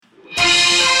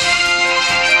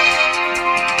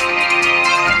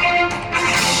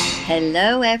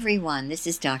Hello, everyone. This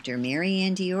is Dr. Mary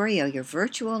Ann Diorio, your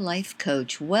virtual life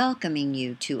coach, welcoming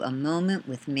you to A Moment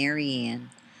with Mary Ann.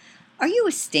 Are you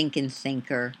a stinking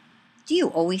thinker? Do you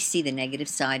always see the negative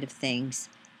side of things?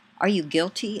 Are you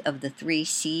guilty of the 3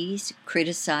 C's,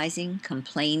 criticizing,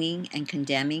 complaining, and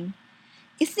condemning?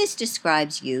 If this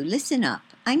describes you, listen up.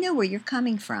 I know where you're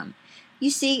coming from. You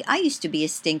see, I used to be a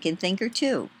stinking thinker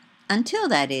too. Until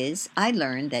that is, I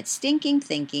learned that stinking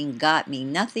thinking got me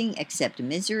nothing except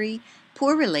misery,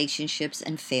 poor relationships,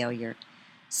 and failure.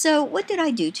 So, what did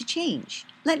I do to change?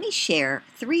 Let me share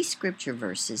 3 scripture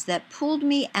verses that pulled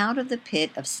me out of the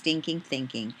pit of stinking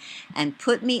thinking and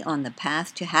put me on the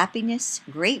path to happiness,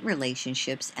 great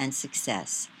relationships, and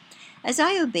success. As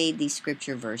I obeyed these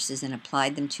scripture verses and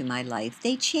applied them to my life,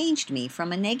 they changed me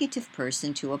from a negative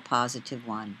person to a positive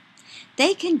one.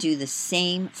 They can do the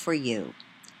same for you.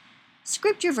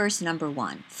 Scripture verse number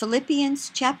 1,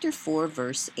 Philippians chapter 4,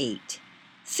 verse 8.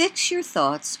 Fix your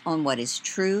thoughts on what is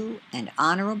true and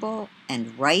honorable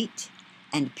and right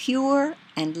and pure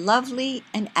and lovely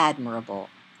and admirable.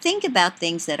 Think about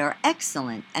things that are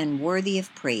excellent and worthy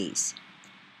of praise.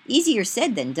 Easier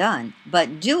said than done,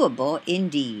 but doable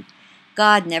indeed.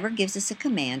 God never gives us a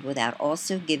command without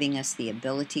also giving us the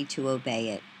ability to obey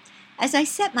it. As I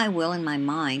set my will and my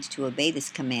mind to obey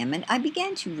this commandment, I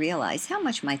began to realize how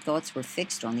much my thoughts were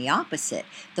fixed on the opposite,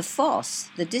 the false,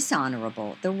 the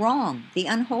dishonorable, the wrong, the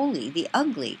unholy, the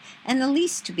ugly, and the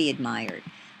least to be admired.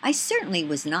 I certainly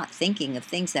was not thinking of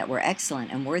things that were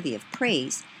excellent and worthy of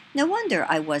praise. No wonder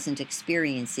I wasn't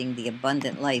experiencing the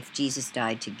abundant life Jesus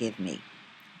died to give me.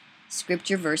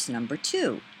 Scripture verse number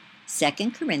 2,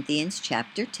 2 Corinthians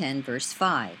chapter 10, verse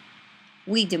 5.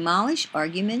 We demolish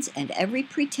arguments and every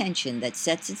pretension that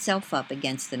sets itself up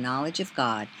against the knowledge of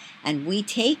God, and we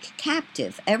take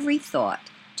captive every thought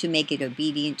to make it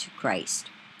obedient to Christ.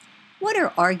 What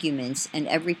are arguments and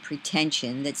every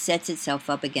pretension that sets itself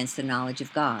up against the knowledge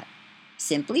of God?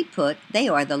 Simply put, they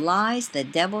are the lies the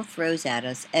devil throws at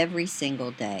us every single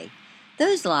day.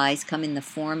 Those lies come in the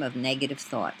form of negative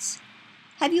thoughts.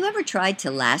 Have you ever tried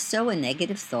to lasso a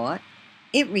negative thought?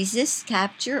 It resists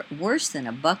capture worse than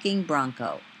a bucking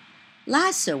bronco.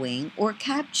 Lassoing or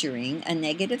capturing a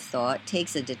negative thought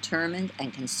takes a determined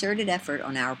and concerted effort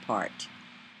on our part.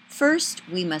 First,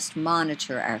 we must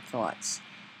monitor our thoughts.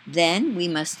 Then, we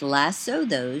must lasso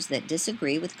those that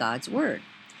disagree with God's Word.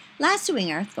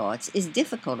 Lassoing our thoughts is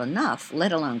difficult enough,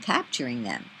 let alone capturing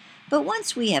them. But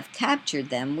once we have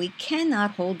captured them, we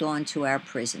cannot hold on to our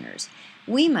prisoners.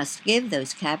 We must give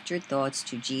those captured thoughts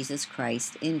to Jesus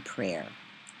Christ in prayer.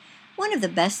 One of the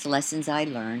best lessons I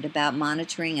learned about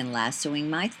monitoring and lassoing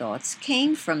my thoughts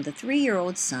came from the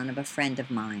 3-year-old son of a friend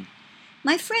of mine.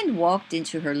 My friend walked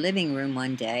into her living room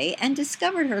one day and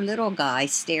discovered her little guy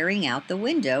staring out the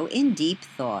window in deep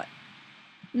thought.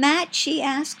 "Matt," she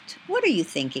asked, "what are you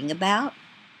thinking about?"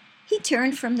 He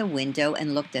turned from the window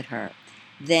and looked at her.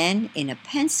 Then, in a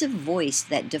pensive voice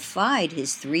that defied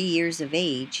his 3 years of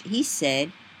age, he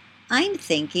said, "I'm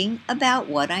thinking about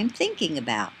what I'm thinking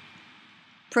about."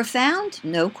 Profound?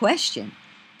 No question.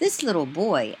 This little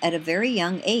boy, at a very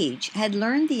young age, had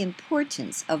learned the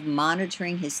importance of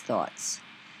monitoring his thoughts.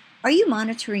 Are you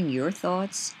monitoring your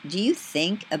thoughts? Do you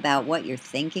think about what you're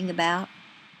thinking about?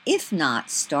 If not,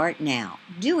 start now.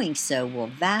 Doing so will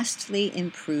vastly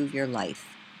improve your life.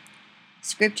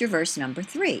 Scripture verse number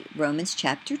 3, Romans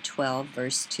chapter 12,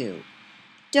 verse 2.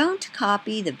 Don't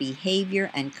copy the behavior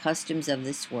and customs of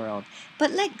this world,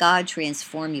 but let God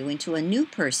transform you into a new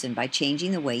person by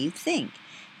changing the way you think.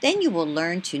 Then you will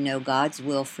learn to know God's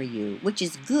will for you, which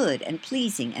is good and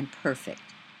pleasing and perfect.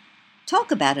 Talk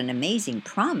about an amazing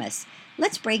promise.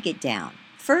 Let's break it down.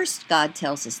 First, God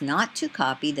tells us not to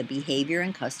copy the behavior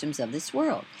and customs of this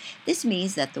world. This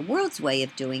means that the world's way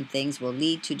of doing things will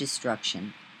lead to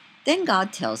destruction. Then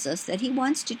God tells us that He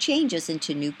wants to change us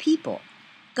into new people.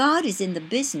 God is in the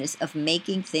business of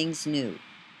making things new.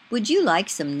 Would you like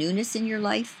some newness in your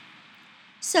life?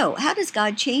 So, how does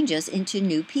God change us into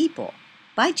new people?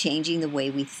 By changing the way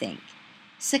we think.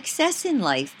 Success in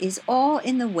life is all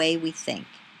in the way we think.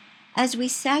 As we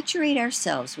saturate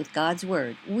ourselves with God's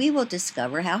Word, we will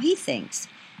discover how He thinks.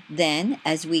 Then,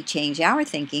 as we change our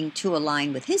thinking to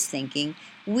align with His thinking,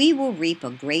 we will reap a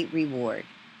great reward.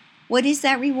 What is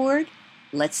that reward?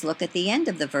 Let's look at the end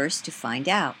of the verse to find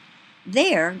out.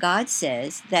 There, God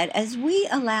says that as we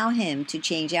allow Him to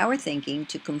change our thinking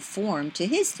to conform to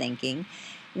His thinking,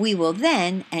 we will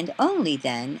then, and only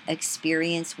then,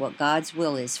 experience what God's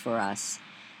will is for us.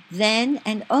 Then,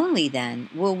 and only then,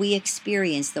 will we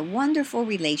experience the wonderful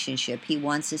relationship He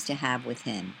wants us to have with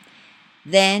Him.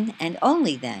 Then and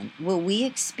only then will we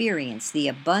experience the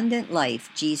abundant life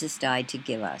Jesus died to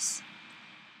give us.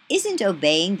 Isn't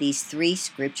obeying these 3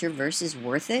 scripture verses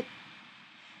worth it?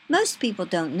 Most people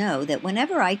don't know that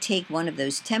whenever I take one of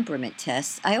those temperament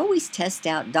tests, I always test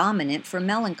out dominant for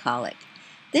melancholic.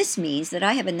 This means that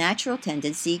I have a natural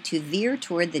tendency to veer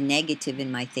toward the negative in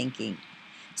my thinking.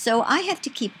 So I have to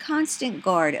keep constant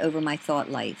guard over my thought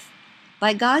life.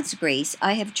 By God's grace,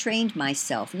 I have trained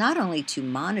myself not only to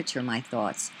monitor my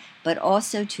thoughts, but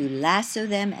also to lasso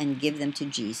them and give them to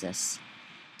Jesus.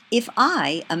 If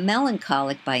I, a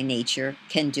melancholic by nature,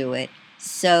 can do it,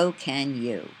 so can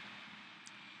you.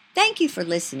 Thank you for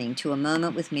listening to A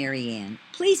Moment with Marianne.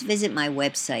 Please visit my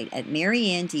website at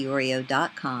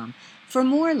mariannediorio.com for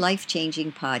more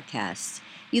life-changing podcasts.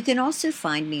 You can also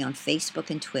find me on Facebook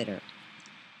and Twitter.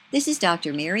 This is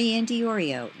Dr. Marianne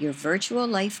Diorio, your virtual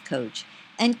life coach,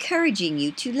 encouraging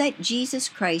you to let Jesus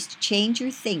Christ change your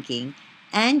thinking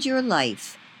and your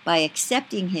life by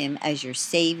accepting Him as your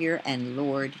Savior and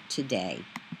Lord today.